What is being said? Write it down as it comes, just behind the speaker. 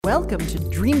Welcome to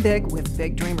Dream Big with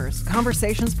Big Dreamers.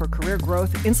 Conversations for career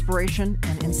growth, inspiration,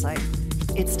 and insight.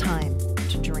 It's time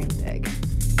to dream big.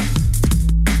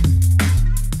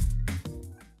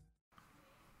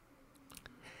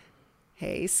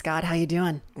 Hey, Scott, how you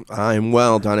doing? I'm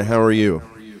well, Donna. How are you?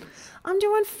 I'm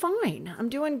doing fine. I'm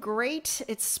doing great.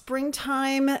 It's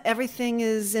springtime. Everything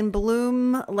is in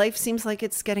bloom. Life seems like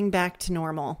it's getting back to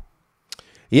normal.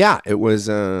 Yeah, it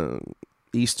was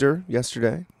Easter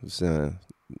yesterday. It was,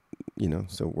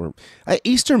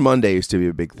 Easter Monday used to be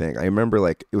a big thing. I remember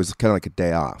it was kind of like a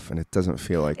day off, and it doesn't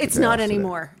feel like it's not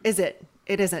anymore, is it?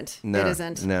 It isn't. No, it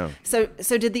isn't. No. So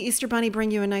did the Easter Bunny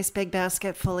bring you a nice big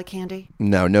basket full of candy?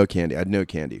 No candy. I had no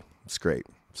candy. It's great.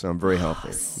 So I'm very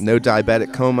healthy. No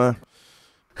diabetic coma.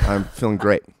 I'm feeling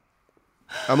great.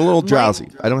 I'm a little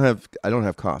drowsy. I don't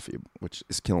have coffee, which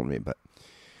is killing me. But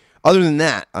other than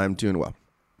that, I'm doing well.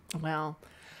 Well,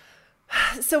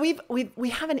 so we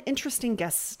have an interesting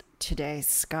guest today,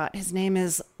 Scott. His name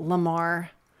is Lamar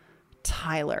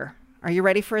Tyler. Are you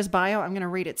ready for his bio? I'm going to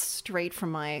read it straight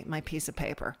from my piece of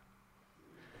paper.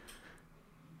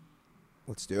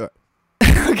 Let's do it.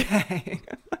 Okay.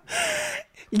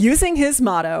 Using his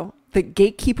motto, "The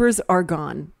gatekeepers are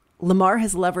gone," Lamar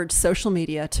has leveraged social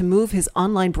media to move his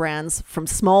online brands from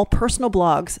small personal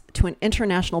blogs to an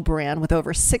international brand with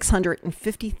over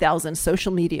 650,000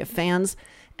 social media fans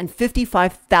and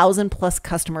 55,000 plus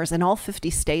customers in all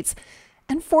 50 states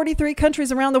and 43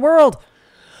 countries around the world.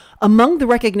 Among the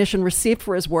recognition received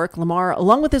for his work, Lamar,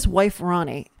 along with his wife,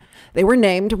 Ronnie, they were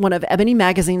named one of Ebony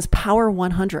Magazine's Power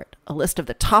 100, a list of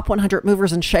the top 100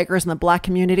 movers and shakers in the Black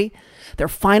community. They're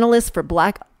finalists for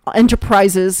Black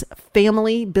Enterprises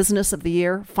Family Business of the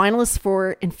Year, finalists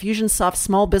for Infusionsoft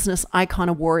Small Business Icon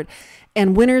Award,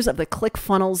 and winners of the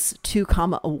ClickFunnels 2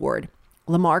 Award.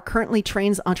 Lamar currently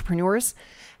trains entrepreneurs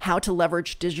how to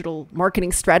leverage digital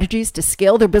marketing strategies to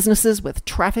scale their businesses with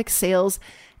traffic, sales,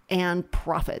 and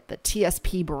profit, the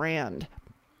TSP brand.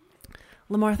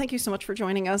 Lamar, thank you so much for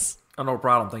joining us. Oh, no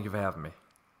problem. Thank you for having me.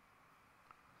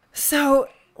 So,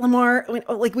 Lamar,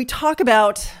 we talk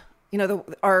about,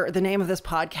 the name of this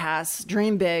podcast,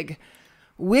 Dream Big,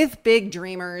 with Big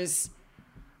Dreamers.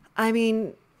 I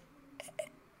mean,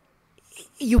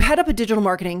 you head up a digital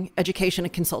marketing, education,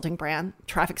 and consulting brand,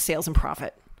 traffic, sales, and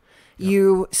profit. Yep.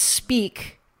 You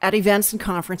speak at events and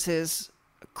conferences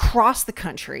across the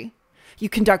country. You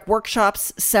conduct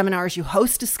workshops, seminars, you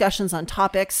host discussions on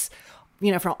topics,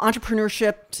 from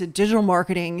entrepreneurship to digital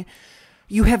marketing.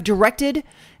 You have directed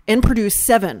and produced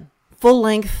 7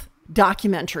 full-length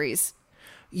documentaries.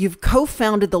 You've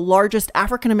co-founded the largest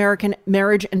African-American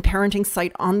marriage and parenting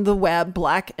site on the web,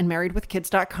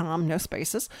 blackandmarriedwithkids.com, no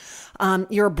spaces.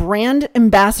 You're a brand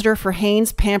ambassador for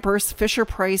Hanes, Pampers,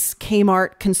 Fisher-Price,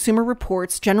 Kmart, Consumer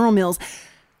Reports, General Mills,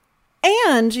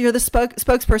 and you're the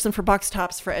spokesperson for Box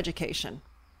Tops for Education.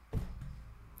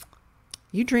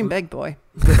 You dream big, boy.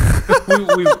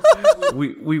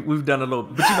 We've done a little,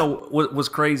 but what was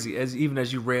crazy, even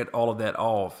as you read all of that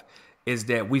off, is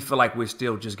that we feel like we're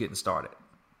still just getting started.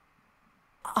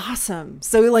 Awesome.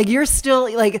 So you're still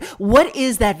what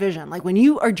is that vision? When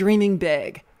you are dreaming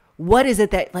big, what is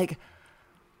it that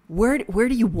where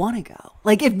do you want to go?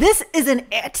 If this isn't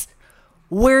it,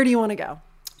 where do you want to go?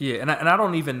 Yeah, and I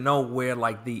don't even know where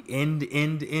the end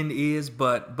is,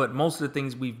 but most of the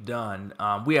things we've done,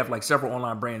 we have several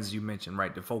online brands, as you mentioned,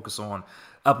 right, to focus on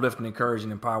uplifting,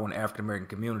 encouraging, empowering the African American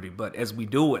community. But as we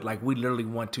do it, we literally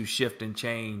want to shift and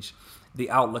change the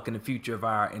outlook and the future of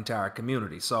our entire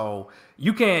community. So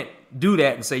you can't do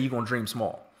that and say you're gonna dream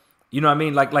small. You know what I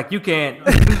mean? You can't.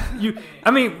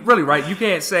 Really, right? You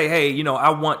can't say, hey, I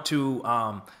want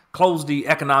to close the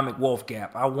economic wealth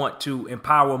gap. I want to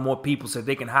empower more people so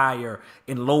they can hire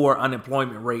and lower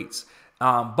unemployment rates.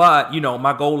 But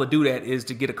my goal to do that is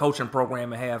to get a coaching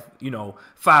program and have,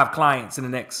 5 clients in the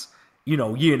next,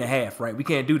 year and a half, right? We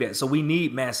can't do that. So we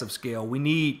need massive scale. We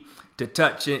need to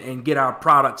touch it and get our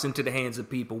products into the hands of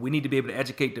people. We need to be able to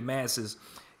educate the masses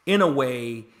in a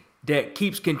way that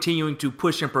keeps continuing to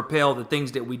push and propel the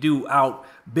things that we do out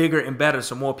bigger and better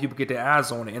so more people get their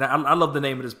eyes on it. And I love the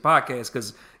name of this podcast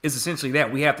because it's essentially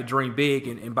that. We have to dream big.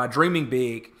 And by dreaming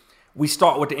big, we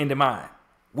start with the end in mind.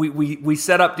 We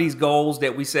set up these goals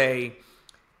that we say,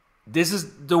 this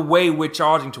is the way we're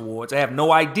charging towards. I have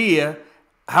no idea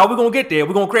how we're going to get there.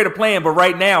 We're going to create a plan. But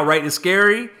right now, right, it's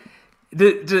scary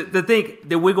to think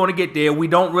that we're going to get there. We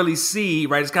don't really see,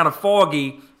 right? It's kind of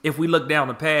foggy if we look down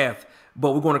the path.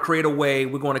 But we're going to create a way.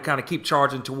 We're going to kind of keep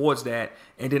charging towards that.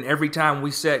 And then every time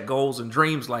we set goals and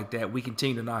dreams like that, we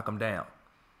continue to knock them down.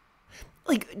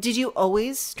 Did you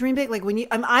always dream big? When you,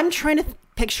 I'm trying to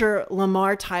picture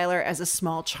Lamar Tyler as a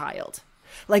small child.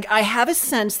 Like, I have a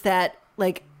sense that,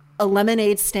 like, a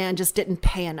lemonade stand just didn't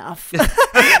pay enough. So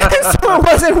it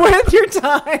wasn't worth your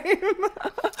time.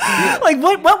 Like,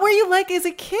 what were you like as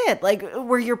a kid? Like,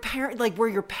 were your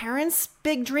parents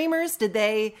big dreamers? Did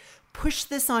they push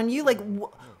this on you? Like,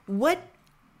 what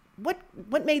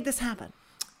made this happen?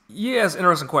 Yeah, it's an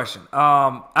interesting question.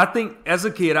 I think as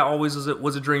a kid, I always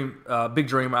was a big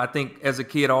dreamer. I think as a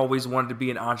kid, I always wanted to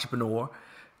be an entrepreneur.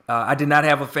 I did not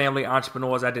have a family of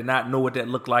entrepreneurs. I did not know what that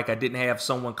looked like. I didn't have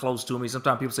someone close to me.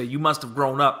 Sometimes people say, you must have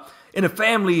grown up in a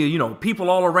family, people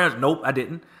all around. Nope, I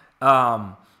didn't.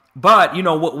 But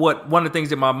what one of the things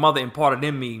that my mother imparted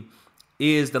in me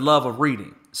is the love of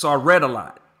reading. So I read a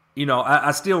lot.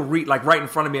 I still read, like right in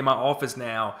front of me in my office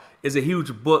now is a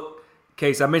huge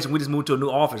bookcase. I mentioned we just moved to a new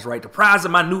office, right? The prize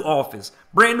of my new office,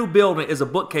 brand new building, is a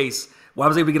bookcase where I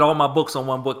was able to get all my books on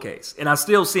one bookcase. And I'm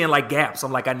still seeing like gaps.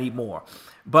 I'm like, I need more.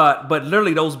 But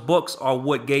literally those books are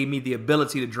what gave me the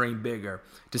ability to dream bigger,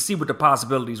 to see what the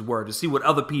possibilities were, to see what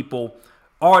other people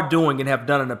are doing and have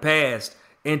done in the past,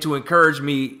 and to encourage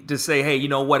me to say, hey, you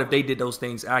know what, if they did those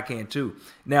things, I can too.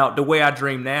 Now, the way I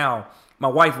dream now, my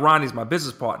wife, Ronnie's my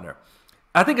business partner.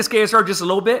 I think it scares her just a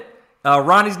little bit.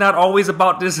 Ronnie's not always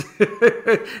about this.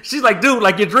 She's like, dude,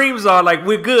 like your dreams are like,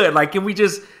 we're good. Like, can we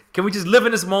just live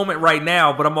in this moment right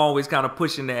now? But I'm always kind of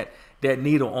pushing that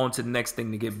needle onto the next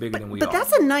thing to get bigger than we are. But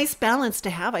that's a nice balance to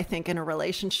have, I think, in a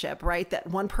relationship, right? That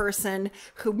one person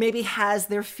who maybe has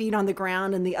their feet on the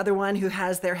ground and the other one who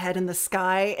has their head in the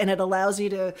sky, and it allows you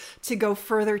to go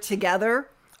further together.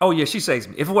 Oh yeah, she saves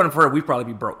me. If it wasn't for her, we'd probably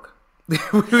be broke.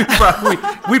 we'd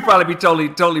probably be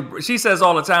totally. She says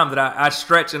all the time that I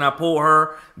stretch and I pull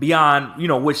her beyond,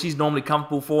 what she's normally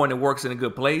comfortable for, and it works in a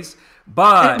good place.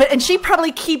 And she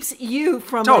probably keeps you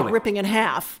from like ripping in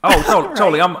half. Oh, totally, right.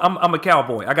 Totally. I'm a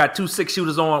cowboy. I got 2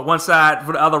 6-shooters on one side,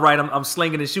 for the other right. I'm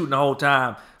slinging and shooting the whole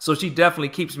time. So she definitely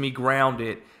keeps me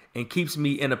grounded and keeps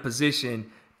me in a position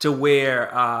to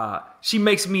where she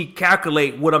makes me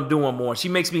calculate what I'm doing more. She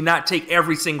makes me not take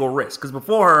every single risk, because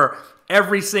before her,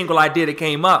 every single idea that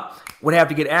came up would have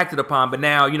to get acted upon. But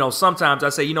now, sometimes I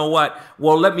say, you know what?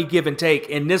 Well, let me give and take.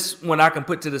 And this one I can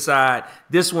put to the side.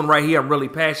 This one right here I'm really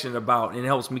passionate about, and it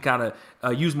helps me kind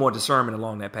of use more discernment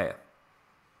along that path.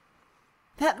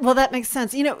 That makes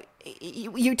sense.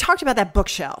 You talked about that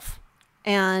bookshelf,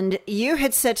 and you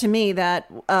had said to me that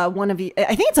one of you,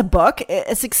 I think it's a book,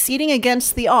 Succeeding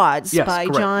Against the Odds, yes, by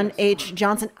correct. John H.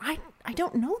 Johnson. I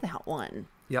don't know that one.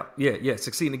 Yeah.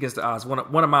 Succeeding Against the Odds. One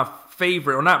of my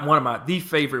favorite, or not one of my, the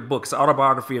favorite books, the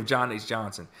autobiography of John H.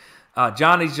 Johnson.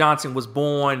 John H. Johnson was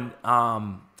born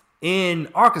in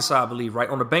Arkansas, I believe, right,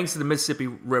 on the banks of the Mississippi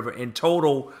River, in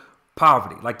total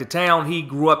poverty. Like, the town he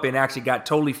grew up in actually got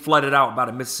totally flooded out by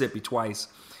the Mississippi twice.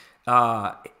 In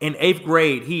 8th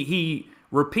grade, he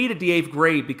repeated the 8th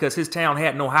grade because his town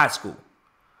had no high school.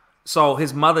 So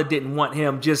his mother didn't want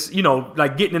him just,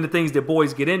 like getting into things that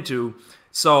boys get into.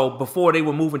 So before they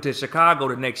were moving to Chicago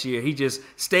the next year, he just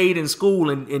stayed in school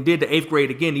and did the 8th grade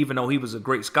again, even though he was a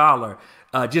great scholar,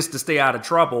 just to stay out of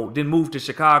trouble. Then moved to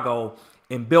Chicago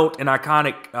and built an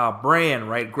iconic brand,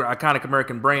 right? Iconic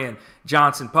American brand,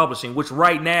 Johnson Publishing, which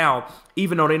right now,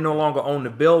 even though they no longer own the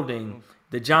building,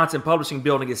 the Johnson Publishing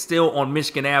building is still on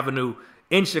Michigan Avenue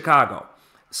in Chicago.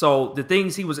 So the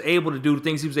things he was able to do, the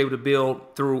things he was able to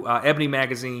build through Ebony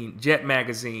Magazine, Jet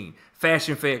Magazine,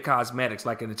 Fashion Fed Cosmetics,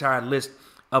 like an entire list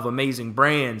of amazing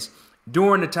brands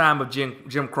during the time of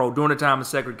Jim Crow, during the time of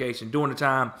segregation, during the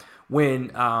time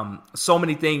when so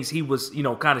many things he was,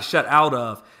 kind of shut out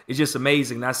of, is just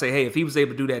amazing. And I say, hey, if he was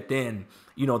able to do that then,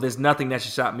 there's nothing that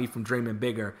should stop me from dreaming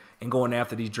bigger and going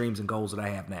after these dreams and goals that I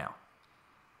have now.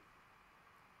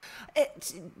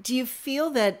 Do you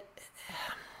feel that,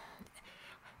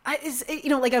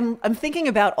 I'm thinking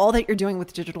about all that you're doing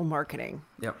with digital marketing.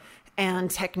 Yep.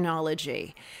 And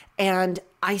technology. And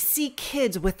I see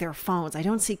kids with their phones. I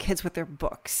don't see kids with their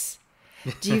books.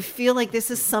 Do you feel like this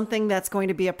is something that's going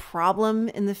to be a problem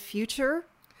in the future?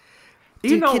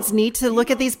 Do kids need to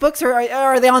look at these books, or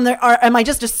are they on their? Am I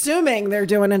just assuming they're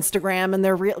doing Instagram and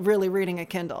they're really reading a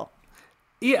Kindle?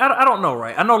 Yeah, I don't know,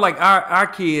 right? I know, like, our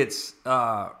kids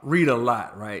read a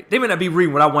lot, right? They may not be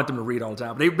reading what I want them to read all the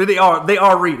time, but they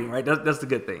are reading, right? That's the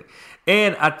good thing.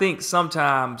 And I think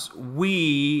sometimes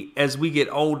we, as we get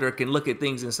older, can look at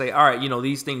things and say, all right,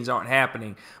 these things aren't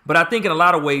happening. But I think in a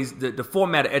lot of ways, the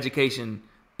format of education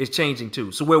is changing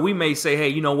too. So where we may say, hey,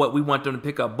 you know what, we want them to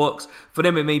pick up books. For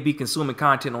them, it may be consuming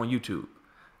content on YouTube.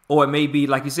 Or it may be,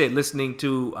 like you said, listening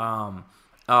to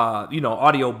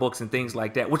audio books and things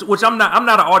like that, which I'm not an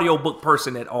audio book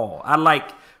person at all. I like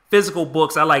physical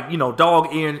books. I like,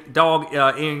 dog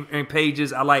ear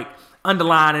pages. I like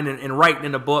underlining and writing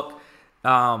in the book.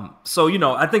 So,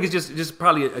 I think it's just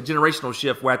probably a generational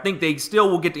shift where I think they still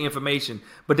will get the information,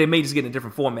 but they may just get in a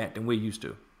different format than we're used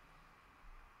to.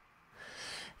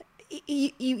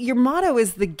 Your motto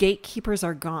is the gatekeepers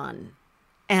are gone.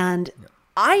 And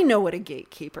I know what a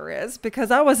gatekeeper is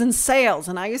because I was in sales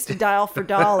and I used to dial for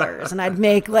dollars and I'd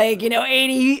make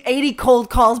 80 cold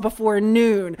calls before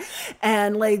noon.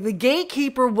 And the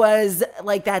gatekeeper was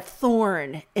like that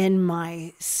thorn in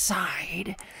my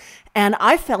side. And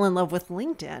I fell in love with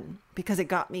LinkedIn because it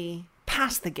got me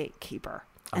past the gatekeeper.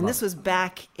 And this was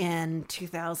back in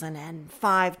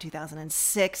 2005,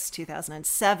 2006,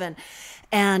 2007.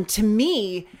 And to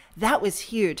me, that was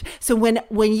huge. So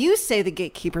when you say the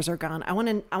gatekeepers are gone, I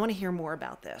want to hear more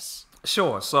about this.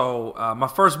 Sure. So my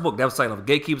first book, that was titled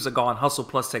Gatekeepers Are Gone, Hustle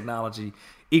Plus Technology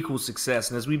Equals Success.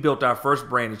 And as we built our first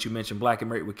brand that you mentioned,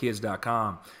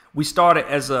 blackandmarriedwithkids.com, we started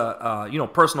as a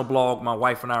personal blog my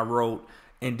wife and I wrote.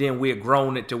 And then we had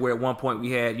grown it to where at one point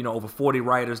we had, over 40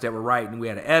 writers that were writing. We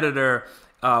had an editor.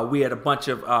 We had a bunch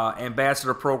of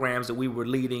ambassador programs that we were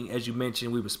leading. As you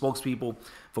mentioned, we were spokespeople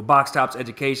for Box Tops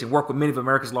Education, worked with many of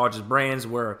America's largest brands.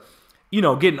 We're,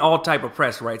 getting all type of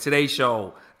press, right? Today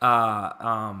Show,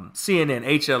 CNN,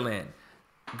 HLN,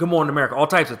 Good Morning America, all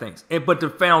types of things. But the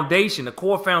foundation, the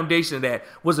core foundation of that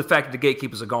was the fact that the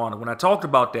gatekeepers are gone. And when I talked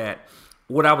about that,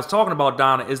 what I was talking about,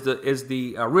 Donna, is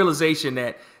the realization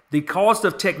that the cost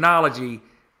of technology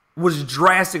was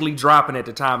drastically dropping at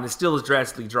the time, and it still is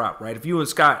drastically dropped, right? If you and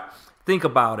Scott think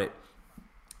about it,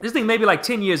 this thing maybe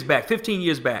 10 years back, 15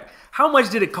 years back, how much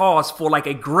did it cost for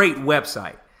a great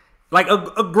website? A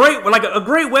great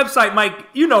website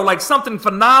might, something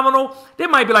phenomenal, there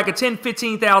might be a $10,000,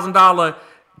 $15,000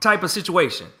 type of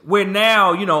situation. Where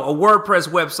now, a WordPress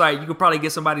website, you could probably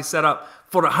get somebody set up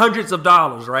for the hundreds of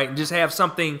dollars, right? And just have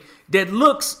something that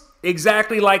looks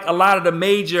exactly like a lot of the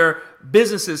major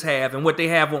businesses have and what they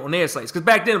have on their sites. Because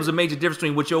back then it was a major difference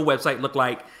between what your website looked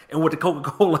like and what the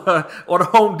Coca-Cola or the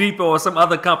Home Depot or some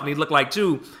other company looked like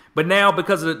too. But now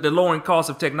because of the lowering cost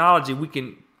of technology, we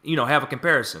can, have a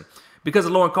comparison. Because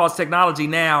of lowering cost of technology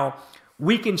now,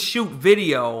 we can shoot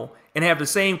video and have the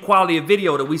same quality of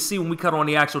video that we see when we cut on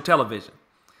the actual television.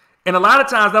 And a lot of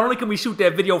times, not only can we shoot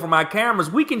that video from our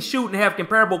cameras, we can shoot and have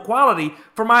comparable quality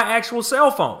from our actual cell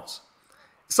phones.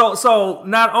 So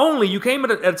not only, you came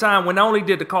at a time when not only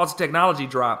did the cost of technology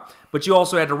drop, but you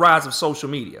also had the rise of social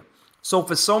media. So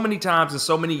for so many times and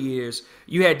so many years,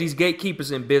 you had these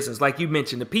gatekeepers in business, like you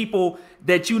mentioned, the people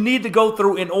that you need to go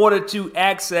through in order to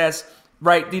access,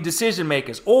 right, the decision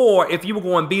makers. Or if you were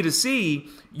going B2C,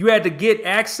 you had to get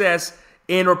access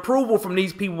and approval from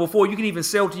these people before you could even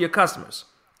sell to your customers.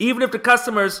 Even if the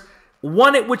customers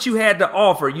wanted what you had to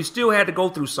offer, you still had to go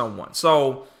through someone.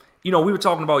 So we were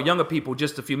talking about younger people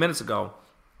just a few minutes ago.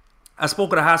 I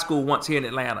spoke at a high school once here in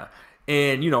Atlanta.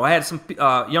 And, I had some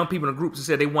young people in the groups that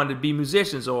said they wanted to be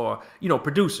musicians or,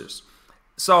 producers.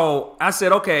 So I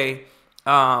said, okay,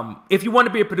 if you want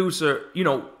to be a producer,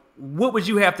 what would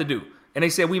you have to do? And they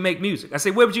said, we make music. I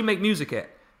said, where would you make music at?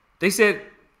 They said,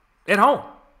 at home,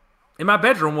 in my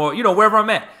bedroom or, wherever I'm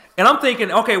at. And I'm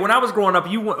thinking, okay, when I was growing up,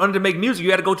 you wanted to make music,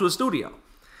 you had to go to a studio.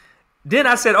 Then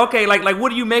I said, okay, like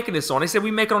what are you making this on? They said,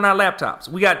 we make it on our laptops.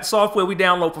 We got software we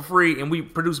download for free and we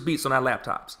produce beats on our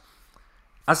laptops.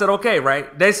 I said, okay,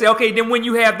 right? They said, okay, then when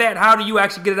you have that, how do you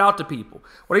actually get it out to people?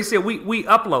 Well, they said, we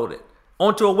upload it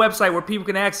onto a website where people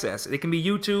can access it. It can be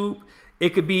YouTube. It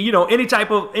could be, any type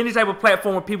of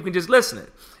platform where people can just listen to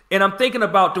it. And I'm thinking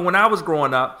about when I was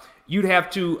growing up, you'd have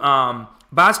to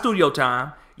buy studio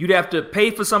time. You'd have to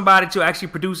pay for somebody to actually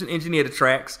produce and engineer the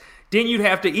tracks. Then you'd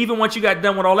have to, even once you got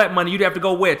done with all that money, you'd have to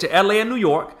go where? To LA and New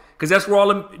York, because that's where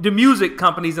all the music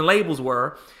companies and labels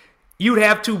were. You'd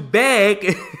have to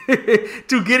beg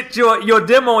to get your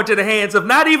demo into the hands of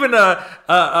not even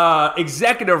a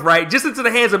executive, right? Just into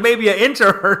the hands of maybe an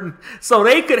intern. So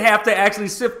they could have to actually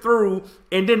sift through,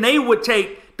 and then they would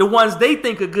take the ones they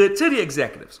think are good to the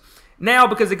executives. Now,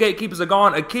 because the gatekeepers are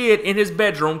gone, a kid in his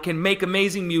bedroom can make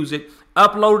amazing music,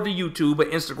 upload it to YouTube or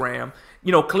Instagram,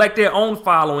 collect their own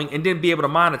following, and then be able to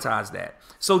monetize that.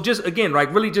 So just, again,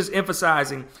 like really just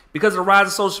emphasizing, because of the rise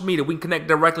of social media, we can connect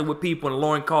directly with people and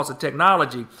lowering costs of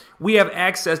technology. We have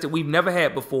access that we've never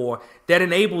had before that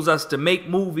enables us to make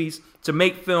movies, to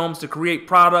make films, to create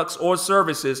products or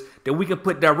services that we can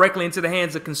put directly into the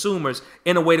hands of consumers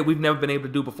in a way that we've never been able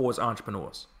to do before as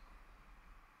entrepreneurs.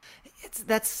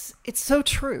 It's so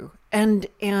true. And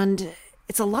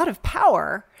it's a lot of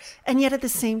power. And yet at the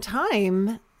same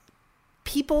time,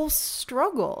 people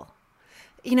struggle.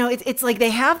 It's like they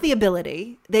have the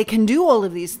ability, they can do all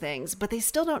of these things, but they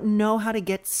still don't know how to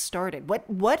get started.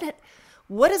 What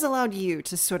What has allowed you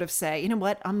to sort of say, you know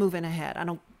what, I'm moving ahead.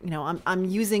 I'm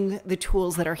using the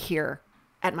tools that are here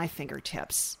at my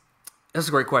fingertips? That's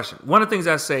a great question. One of the things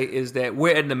I say is that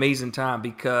we're at an amazing time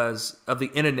because of the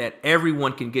internet.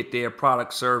 Everyone can get their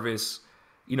product, service,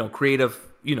 creative,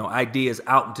 ideas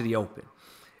out into the open.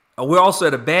 We're also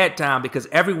at a bad time because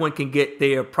everyone can get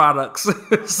their products,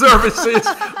 services,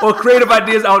 or creative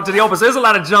ideas out into the open. So there's a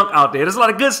lot of junk out there. There's a lot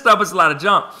of good stuff. It's a lot of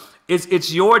junk.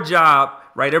 It's your job,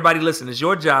 right? Everybody listen, it's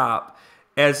your job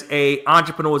as a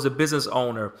entrepreneur, as a business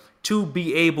owner, to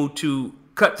be able to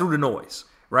cut through the noise,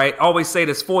 right? I always say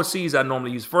there's 4 C's I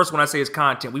normally use. First one I say is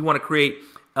content. We want to create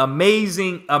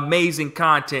amazing, amazing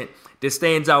content that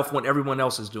stands out from what everyone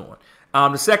else is doing.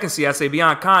 The second C, I say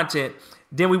beyond content,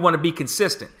 then we want to be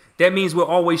consistent. That means we're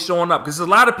always showing up because there's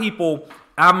a lot of people.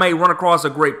 I may run across a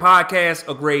great podcast,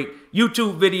 a great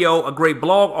YouTube video, a great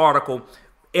blog article,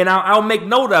 and I'll make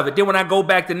note of it. Then when I go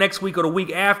back the next week or the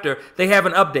week after, they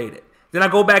haven't updated. Then I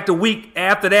go back the week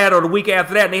after that or the week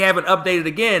after that, and they haven't updated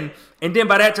again. And then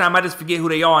by that time, I just forget who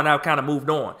they are, and I've kind of moved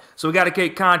on. So we got to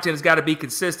create content. It's got to be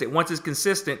consistent. Once it's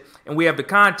consistent and we have the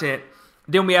content,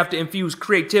 then we have to infuse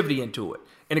creativity into it.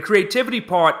 And the creativity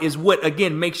part is what,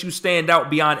 again, makes you stand out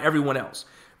beyond everyone else.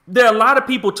 There are a lot of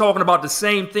people talking about the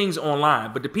same things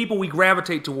online, but the people we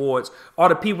gravitate towards are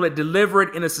the people that deliver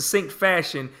it in a succinct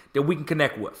fashion that we can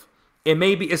connect with. And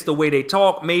maybe it's the way they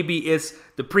talk. Maybe it's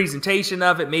the presentation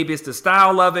of it. Maybe it's the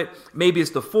style of it. Maybe it's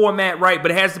the format, right?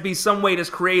 But it has to be some way that's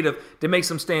creative that makes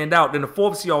them stand out. Then the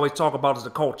fourth C you always talk about is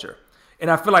the culture. And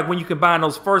I feel like when you combine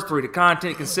those first 3, the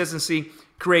content, consistency,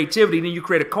 creativity, then you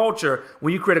create a culture.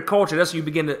 When you create a culture, that's when you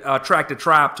begin to attract a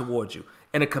tribe towards you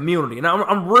and a community. And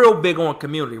I'm real big on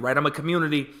community, right? I'm a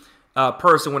community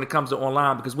person when it comes to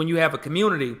online, because when you have a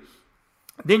community,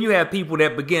 then you have people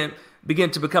that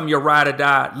begin to become your ride or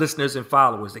die listeners and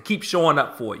followers. They keep showing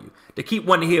up for you. They keep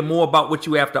wanting to hear more about what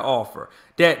you have to offer.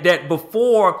 That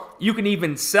before you can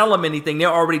even sell them anything, they're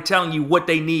already telling you what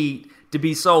they need to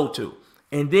be sold to.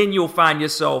 And then you'll find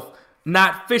yourself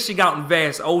not fishing out in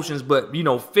vast oceans, but,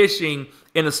 fishing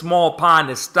in a small pond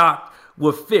that's stocked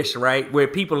with fish, right? Where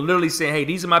people are literally saying, hey,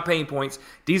 these are my pain points.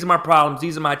 These are my problems.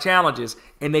 These are my challenges.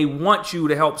 And they want you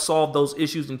to help solve those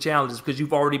issues and challenges because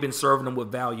you've already been serving them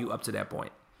with value up to that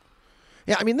point.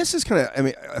 Yeah, I mean, this is kind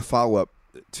of, a follow-up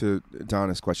to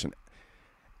Donna's question.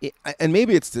 And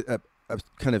maybe it's a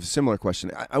kind of similar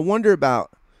question. I wonder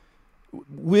about,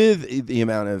 with the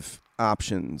amount of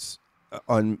options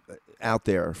out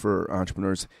there for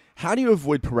entrepreneurs, how do you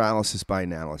avoid paralysis by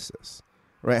analysis,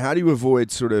 right? How do you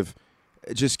avoid sort of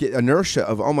just get inertia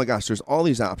of, oh my gosh, there's all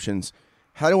these options.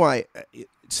 How do I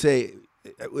say,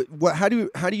 how do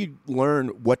you learn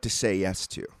what to say yes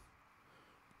to?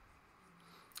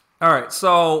 All right.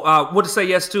 So what to say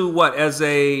yes to what? As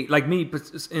a, like me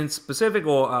in specific,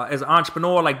 or as an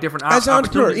entrepreneur, like different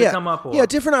opportunities that come up? Or? Yeah,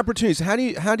 different opportunities. How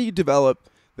do you develop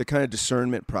the kind of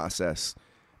discernment process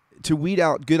to weed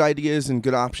out good ideas and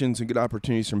good options and good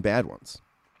opportunities from bad ones?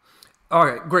 All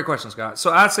right, great question, Scott.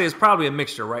 So I'd say it's probably a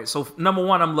mixture, right? So number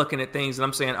one, I'm looking at things and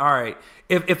I'm saying, all right,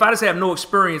 if I just have no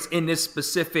experience in this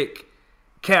specific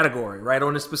category, right,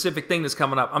 on this specific thing that's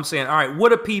coming up, I'm saying, all right,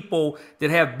 what are people that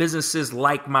have businesses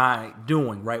like mine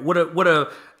doing, right? What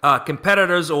are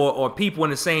competitors or people in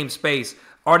the same space?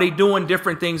 Are they doing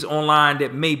different things online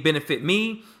that may benefit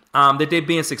me? That they're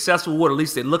being successful with, or at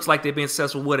least it looks like they're being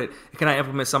successful with it. Can I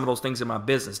implement some of those things in my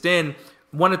business? Then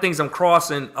one of the things I'm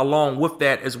crossing along with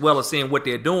that, as well as seeing what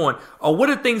they're doing, are what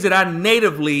are things that I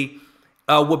natively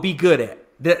would be good at,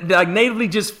 that natively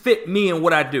just fit me and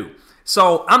what I do.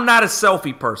 So I'm not a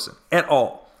selfie person at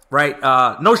all, right?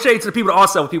 No shade to the people that are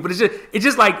selfie people.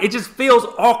 It just feels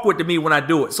awkward to me when I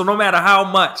do it. So no matter how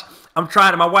much I'm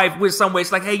trying to, my wife with some way,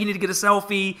 it's like, hey, you need to get a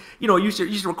selfie. You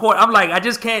should record. I'm like, I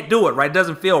just can't do it, right? It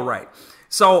doesn't feel right.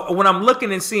 So when I'm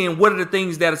looking and seeing what are the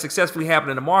things that are successfully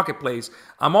happening in the marketplace,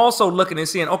 I'm also looking and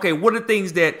seeing, okay, what are the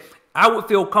things that I would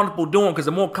feel comfortable doing? Because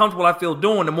the more comfortable I feel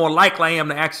doing, the more likely I am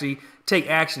to actually take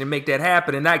action and make that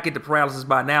happen and not get the paralysis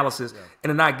by analysis and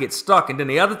to not get stuck. And then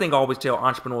the other thing I always tell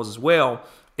entrepreneurs as well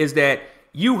is that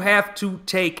you have to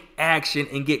take action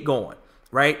and get going,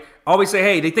 right? I always say,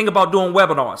 hey, they think about doing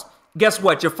webinars. Guess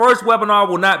what? Your first webinar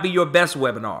will not be your best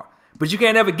webinar, but you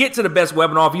can't ever get to the best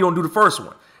webinar if you don't do the first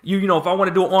one. If I want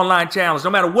to do an online challenge, no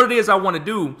matter what it is I want to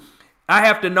do, I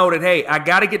have to know that, hey, I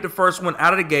got to get the first one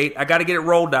out of the gate. I got to get it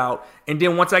rolled out. And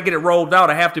then once I get it rolled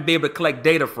out, I have to be able to collect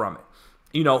data from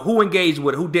it. Who engaged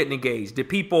with it, who didn't engage? Did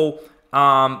people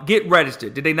get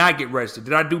registered? Did they not get registered?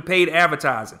 Did I do paid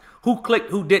advertising? Who clicked,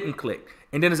 who didn't click?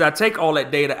 And then as I take all that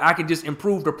data, I can just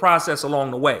improve the process along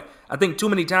the way. I think too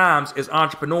many times as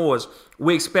entrepreneurs,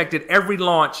 we expect at every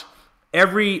launch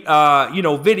every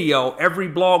video, every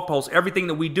blog post, everything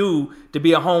that we do to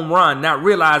be a home run, not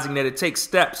realizing that it takes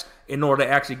steps in order to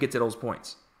actually get to those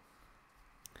points.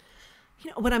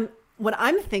 What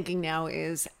I'm thinking now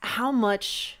is how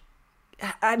much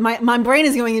my brain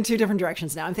is going in two different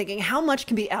directions now. I'm thinking how much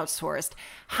can be outsourced,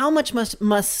 how much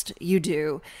must you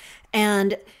do,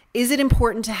 and is it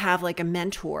important to have like a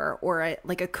mentor or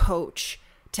a coach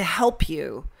to help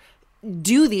you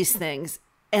do these things?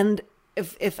 And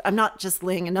if I'm not just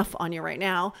laying enough on you right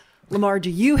now, Lamar, do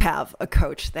you have a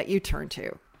coach that you turn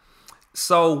to?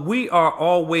 So we are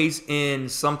always in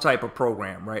some type of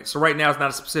program, right? So right now it's not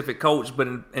a specific coach, but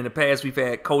in the past we've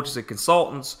had coaches and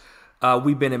consultants.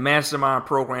 We've been in mastermind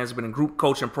programs, we've been in group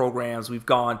coaching programs. We've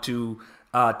gone to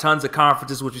tons of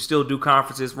conferences, which we still do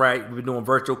conferences, right? We've been doing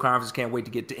virtual conferences. Can't wait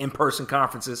to get to in-person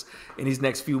conferences in these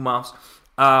next few months.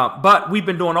 But we've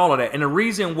been doing all of that. And the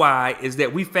reason why is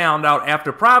that we found out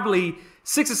after probably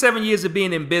 6 or 7 years of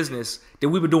being in business that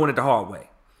we were doing it the hard way.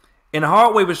 And the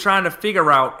hard way was trying to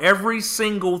figure out every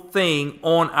single thing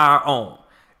on our own.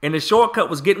 And the shortcut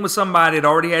was getting with somebody that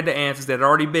already had the answers, that had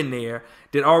already been there,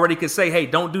 that already could say, hey,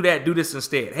 don't do that, do this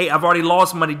instead. Hey, I've already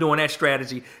lost money doing that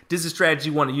strategy. This is a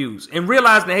strategy you want to use. And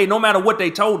realizing that, hey, no matter what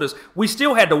they told us, we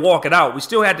still had to walk it out. We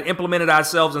still had to implement it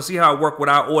ourselves and see how it worked with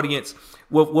our audience,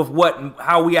 with what and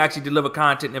how we actually deliver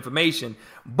content and information.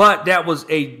 But that was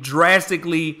a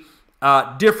drastically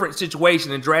different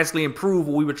situation and drastically improved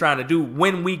what we were trying to do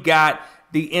when we got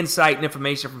the insight and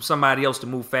information from somebody else to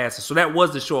move faster. So that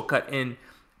was the shortcut in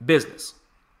business.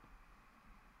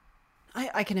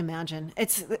 I can imagine.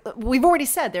 We've already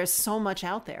said there's so much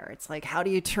out there. It's like, who do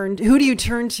you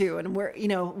turn to,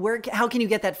 and how can you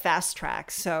get that fast track?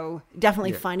 So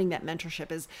definitely finding that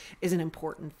mentorship is an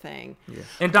important thing. Yeah.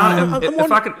 And Don,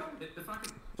 if I could,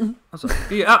 I'm sorry.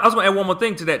 Yeah, I was going to add one more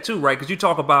thing to that too, right? Because you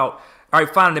talk about, all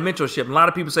right, finding the mentorship. And a lot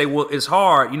of people say, well, it's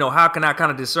hard. How can I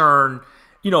kind of discern,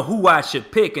 who I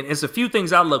should pick? And it's a few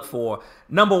things I look for.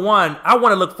 Number one, I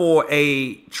want to look for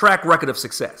a track record of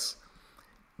success.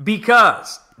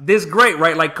 Because this is great,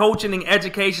 right? Like coaching and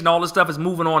education, all this stuff is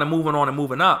moving on and moving on and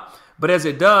moving up. But as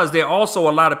it does, there are also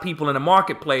a lot of people in the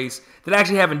marketplace that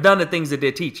actually haven't done the things that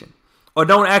they're teaching, or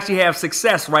don't actually have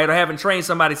success, right? Or haven't trained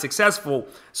somebody successful,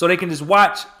 so they can just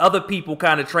watch other people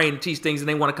kind of train and teach things, and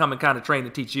they want to come and kind of train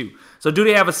and teach you. So do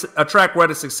they have a track record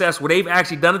of success where they've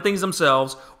actually done the things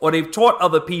themselves, or they've taught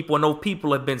other people and those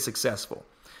people have been successful?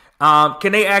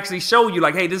 Can they actually show you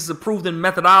like, hey, this is a proven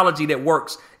methodology that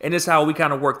works, and this is how we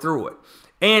kind of work through it?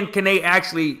 And can they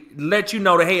actually let you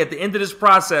know that, hey, at the end of this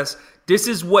process, this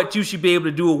is what you should be able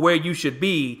to do or where you should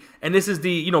be, and this is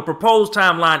the proposed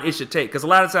timeline it should take? Because a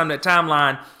lot of time that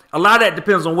timeline, a lot of that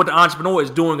depends on what the entrepreneur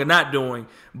is doing or not doing.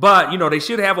 But they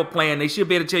should have a plan. They should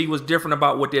be able to tell you what's different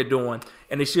about what they're doing,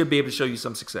 and they should be able to show you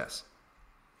some success.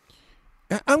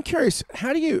 I'm curious,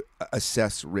 how do you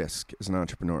assess risk as an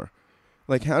entrepreneur?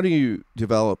 Like, how do you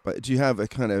develop? Do you have a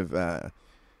kind of,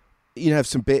 have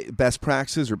some best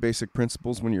practices or basic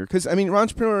principles when you're? Because any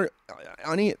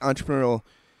entrepreneurial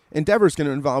endeavor is going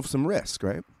to involve some risk,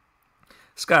 right?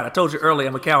 Scott, I told you earlier,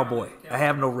 I'm a cowboy. I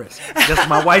have no risk. That's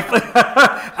my wife.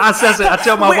 I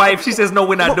tell my wife. She says, "No,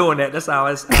 we're not doing that." That's how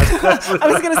I was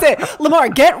going to say, Lamar,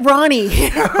 get Ronnie.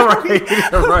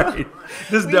 right.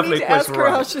 This is definitely a question for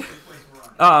Ronnie.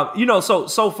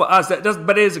 So for us,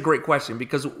 but it is a great question,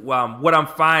 because what I'm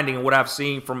finding and what I've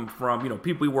seen from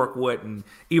people we work with, and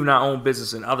even our own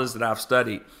business and others that I've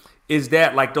studied, is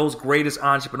that like those greatest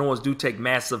entrepreneurs do take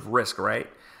massive risk, right?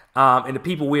 And the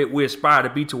people we aspire to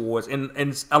be towards,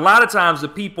 and a lot of times the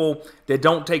people that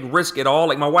don't take risk at all,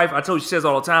 like my wife, I told you, she says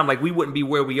all the time, like we wouldn't be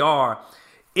where we are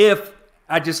if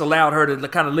I just allowed her to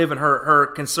kind of live in her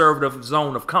conservative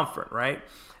zone of comfort, right?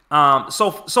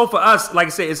 So for us, like I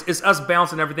said, it's us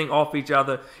bouncing everything off each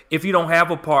other. If you don't have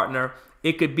a partner,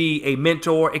 it could be a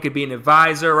mentor, it could be an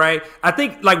advisor, right? I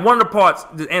think like one of the parts,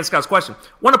 to answer Scott's question,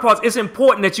 one of the parts, it's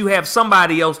important that you have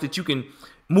somebody else that you can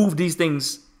move these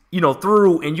things,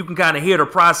 through, and you can kind of hear the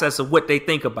process of what they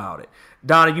think about it.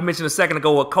 Donna, you mentioned a second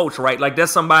ago a coach, right? Like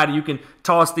that's somebody you can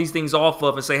toss these things off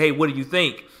of and say, hey, what do you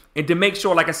think? And to make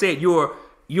sure, like I said,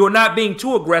 you're not being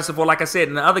too aggressive, or like I said,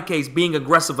 in the other case, being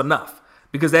aggressive enough.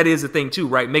 Because that is the thing too,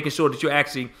 right? Making sure that you're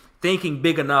actually thinking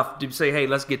big enough to say, hey,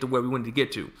 let's get to where we wanted to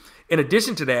get to. In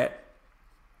addition to that,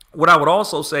 what I would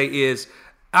also say is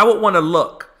I would want to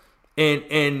look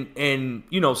and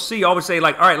see, always say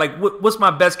like, all right, like what's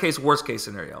my best case, worst case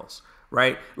scenarios,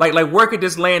 right? Like where could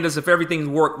this land us if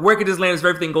everything works? Where could this land us if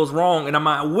everything goes wrong? And am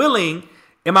I willing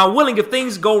if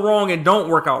things go wrong and don't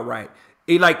work out right?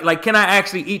 Like can I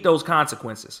actually eat those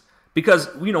consequences?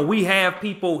 because, we have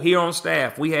people here on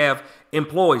staff, we have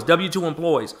employees, W-2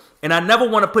 employees, and I never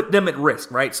want to put them at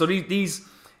risk, right? So these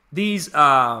pivots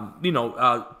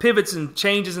and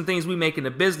changes and things we make in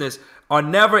the business are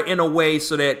never in a way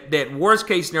so that worst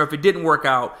case scenario, if it didn't work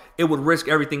out, it would risk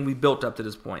everything we built up to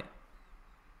this point.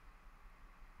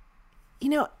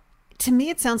 To me,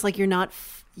 it sounds like you're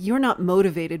not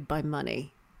motivated by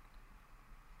money.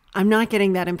 I'm not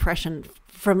getting that impression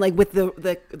from with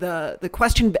the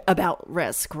question about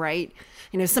risk, right?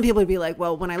 Some people would be like,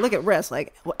 well, when I look at risk,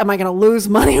 am I going to lose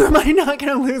money or am I not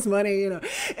going to lose money?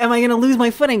 Am I going to lose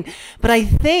my footing? But I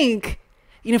think,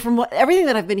 from everything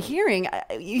that I've been hearing,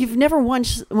 you've never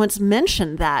once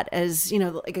mentioned that as,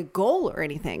 like a goal or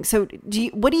anything. So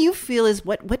what do you feel is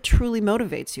what truly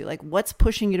motivates you? What's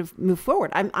pushing you to move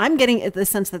forward? I'm getting the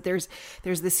sense that there's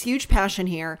this huge passion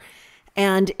here,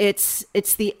 and it's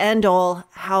the end all,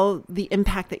 how the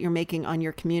impact that you're making on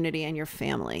your community and your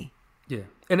family. Yeah.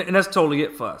 And that's totally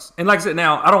it for us. And like I said,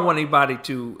 now, I don't want anybody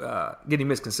to get any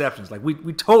misconceptions.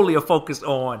 We totally are focused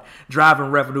on driving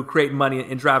revenue, creating money,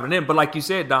 and driving in. But like you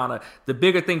said, Donna, the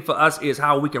bigger thing for us is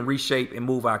how we can reshape and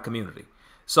move our community.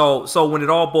 So when it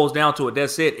all boils down to it,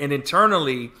 that's it. And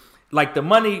internally, the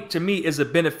money to me is a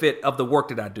benefit of the work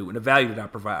that I do and the value that I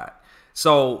provide.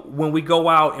 So when we go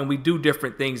out and we do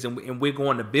different things and we're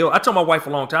going to build, I told my wife a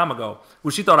long time ago,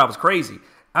 well, she thought I was crazy.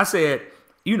 I said,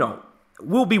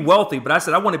 we'll be wealthy, but I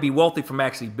said I want to be wealthy from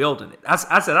actually building it. I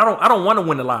said I don't want to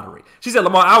win the lottery. She said,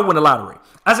 Lamar, I'll win the lottery.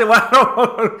 I said,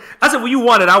 well, you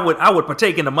want it, I would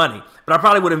partake in the money, but I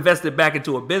probably would invest it back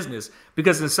into a business,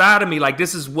 because inside of me,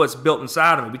 this is what's built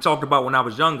inside of me. We talked about when I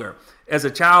was younger. As a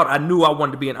child, I knew I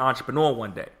wanted to be an entrepreneur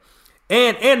one day.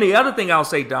 And the other thing I'll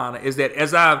say, Donna, is that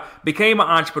as I became an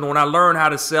entrepreneur and I learned how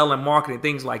to sell and market and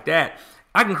things like that,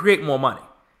 I can create more money.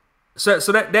 So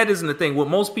that isn't the thing. What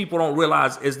most people don't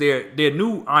realize is they're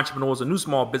new entrepreneurs or new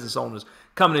small business owners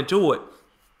coming into it,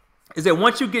 is that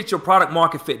once you get your product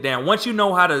market fit down, once you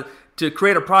know how to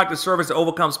create a product or service that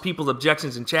overcomes people's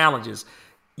objections and challenges,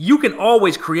 you can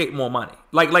always create more money.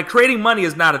 Like creating money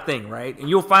is not a thing, right? And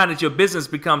you'll find that your business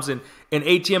becomes an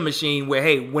ATM machine where,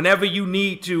 hey, whenever you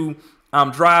need to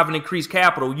drive and increase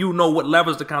capital, you know what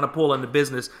levers to kind of pull in the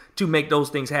business to make those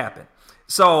things happen.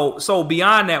 So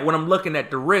beyond that, when I'm looking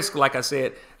at the risk, like I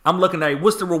said, I'm looking at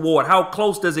what's the reward? How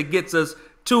close does it get us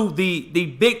to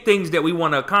the big things that we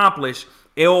want to accomplish,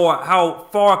 or how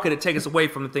far could it take us away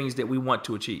from the things that we want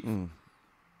to achieve?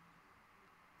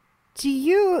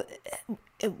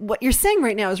 What you're saying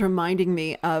right now is reminding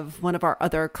me of one of our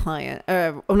other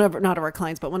not of our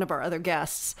clients, but one of our other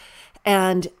guests.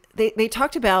 And they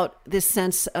talked about this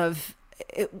sense of,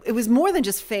 it was more than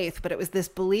just faith, but it was this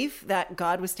belief that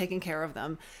God was taking care of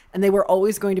them and they were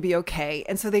always going to be okay.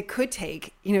 And so they could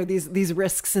take, these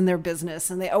risks in their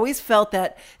business, and they always felt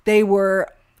that they were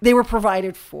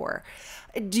provided for.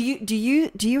 Do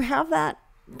you have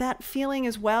that feeling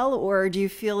as well? Or do you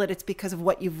feel that it's because of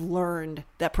what you've learned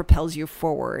that propels you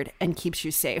forward and keeps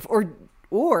you safe? Or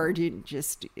do you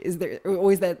is there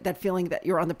always that feeling that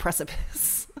you're on the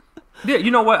precipice? Yeah,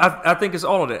 you know what? I think it's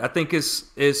all of that. I think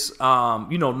it's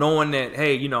knowing that,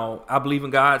 hey, I believe in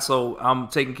God, so I'm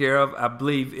taken care of. I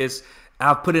believe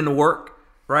I've put in the work,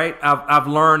 right? I've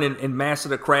learned and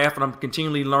mastered the craft, and I'm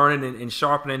continually learning and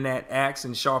sharpening that axe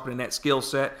and sharpening that skill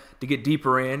set to get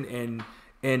deeper in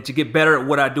and to get better at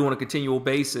what I do on a continual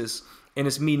basis. And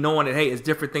it's me knowing that, hey, as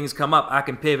different things come up, I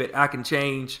can pivot, I can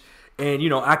change,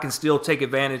 and I can still take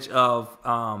advantage of the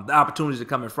opportunities that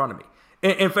come in front of me.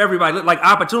 And for everybody,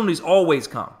 opportunities always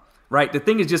come, right? The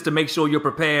thing is just to make sure you're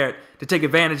prepared to take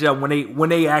advantage of when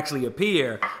they actually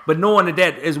appear. But knowing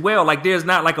that as well, there's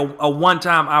not a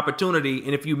one-time opportunity,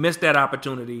 and if you miss that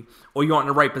opportunity or you aren't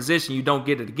in the right position, you don't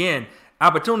get it again.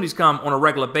 Opportunities come on a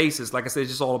regular basis. Like I said,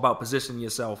 it's just all about positioning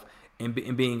yourself and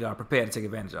being prepared to take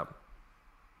advantage of them.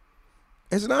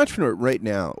 As an entrepreneur right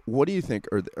now, what do you think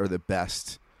are the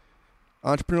best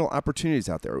entrepreneurial opportunities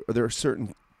out there? Are there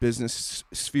certain business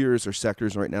spheres or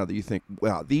sectors right now that you think,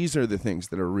 wow, these are the things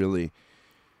that are really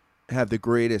have the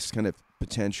greatest kind of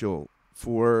potential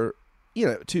for,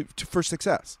 for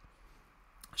success?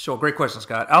 Sure. Great question,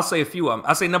 Scott. I'll say a few of them.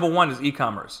 I'll say number one is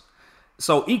e-commerce.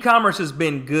 So e-commerce has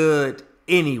been good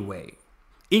anyway.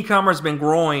 E-commerce has been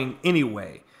growing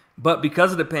anyway, but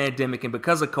because of the pandemic and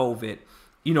because of COVID,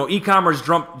 e-commerce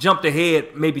jumped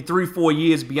ahead maybe 3-4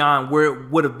 years beyond where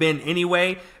it would have been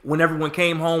anyway, when everyone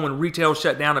came home and retail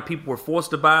shut down and people were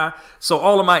forced to buy. So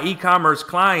all of my e-commerce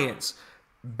clients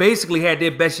basically had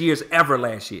their best years ever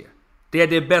last year. They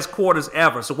had their best quarters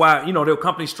ever. So while, there were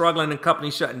companies struggling and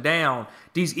companies shutting down,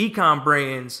 these e-com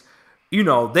brands,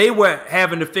 they were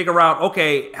having to figure out,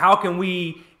 okay, how can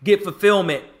we get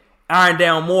fulfillment iron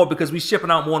down more because we're shipping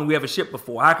out more than we ever shipped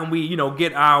before? How can we,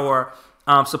 get our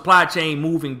supply chain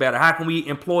moving better? How can we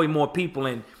employ more people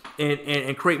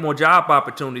and create more job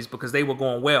opportunities because they were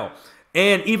going well?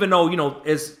 And even though,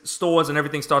 as stores and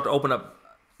everything start to open up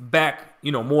back,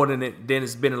 more than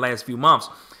it's been in the last few months,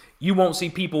 you won't see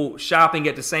people shopping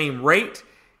at the same rate.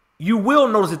 You will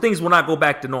notice that things will not go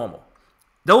back to normal.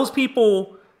 Those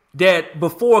people that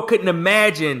before couldn't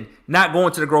imagine not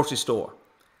going to the grocery store,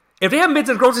 if they haven't been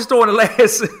to the grocery store in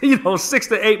the last, 6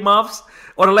 to 8 months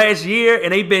or the last year,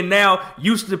 and they've been now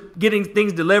used to getting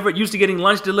things delivered, used to getting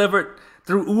lunch delivered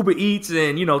through Uber Eats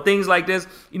and, things like this,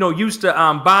 used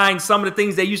to buying some of the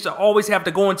things they used to always have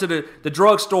to go into the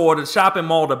drugstore or the shopping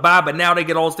mall to buy, but now they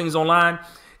get all those things online.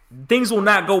 Things will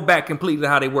not go back completely to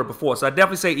how they were before. So I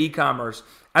definitely say e-commerce.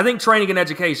 I think training and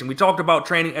education. We talked about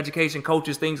training, education,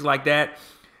 coaches, things like that.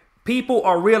 People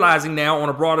are realizing now on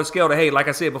a broader scale that, hey, like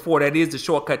I said before, that is the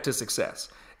shortcut to success.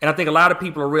 And I think a lot of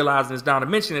people are realizing, as Donna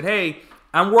mentioned, that, hey,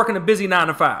 I'm working a busy 9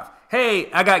 to 5.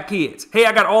 Hey, I got kids. Hey,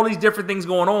 I got all these different things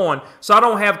going on. So I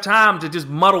don't have time to just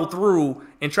muddle through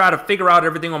and try to figure out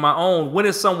everything on my own. When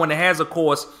is someone that has a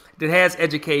course, that has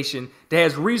education, that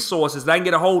has resources that I can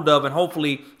get a hold of, and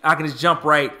hopefully I can just jump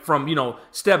right from,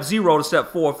 step 0 to step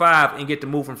 4 or 5 and get to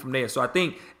moving from there. So I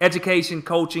think education,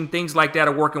 coaching, things like that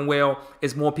are working well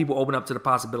as more people open up to the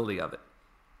possibility of it.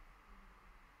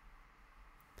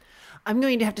 I'm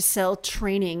going to have to sell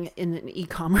training in an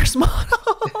e-commerce model.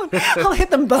 I'll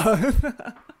hit them both.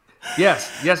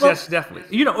 Yes, definitely.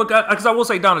 Because I will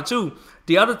say, Donna, too,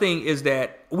 the other thing is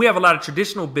that we have a lot of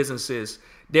traditional businesses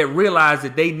that realize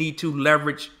that they need to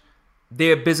leverage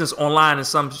their business online in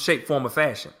some shape, form, or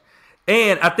fashion.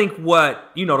 And I think what,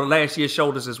 the last year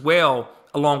showed us as well,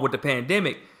 along with the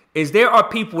pandemic, is there are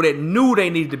people that knew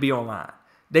they needed to be online.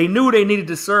 They knew they needed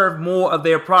to serve more of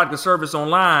their product or service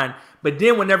online. But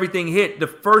then when everything hit, the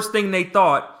first thing they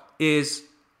thought is,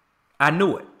 I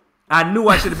knew it. I knew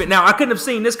I should have been. Now, I couldn't have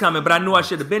seen this coming, but I knew I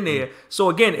should have been there. So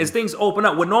again, as things open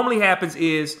up, what normally happens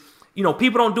is,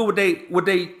 people don't do what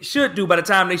they should do by the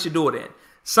time they should do it in.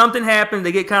 Something happens,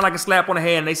 they get kind of like a slap on the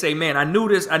hand, and they say, man, I knew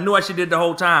this, I knew I should have did the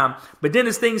whole time. But then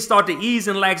as things start to ease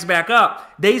and lax back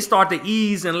up, they start to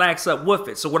ease and lax up with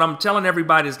it. So what I'm telling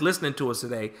everybody that's listening to us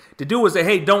today to do is say,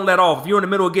 hey, don't let off. If you're in the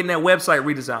middle of getting that website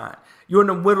redesigned, you're in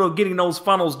the middle of getting those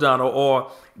funnels done,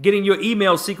 or getting your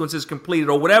email sequences completed,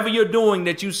 or whatever you're doing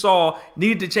that you saw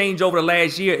needed to change over the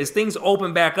last year, as things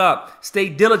open back up, stay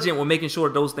diligent with making sure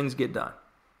those things get done.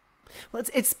 Well,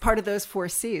 it's part of those 4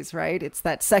 C's, right? It's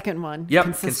that second one. Yep,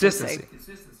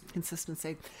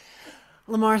 Consistency.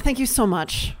 Lamar, thank you so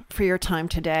much for your time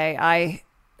today. I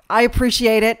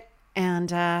appreciate it,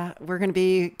 and we're going to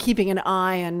be keeping an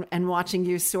eye and watching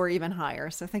you soar even higher.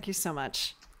 So thank you so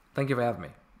much. Thank you for having me.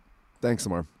 Thanks,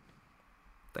 Lamar.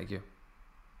 Thank you.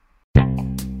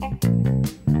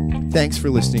 Thanks for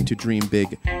listening to Dream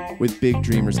Big with Big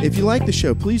Dreamers. If you like the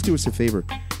show, please do us a favor.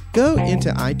 Go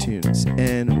into iTunes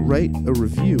and write a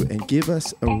review and give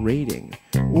us a rating,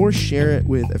 or share it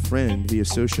with a friend via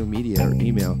social media or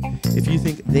email if you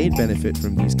think they'd benefit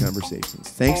from these conversations.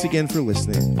 Thanks again for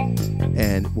listening,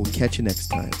 and we'll catch you next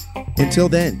time. Until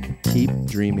then, keep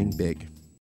dreaming big.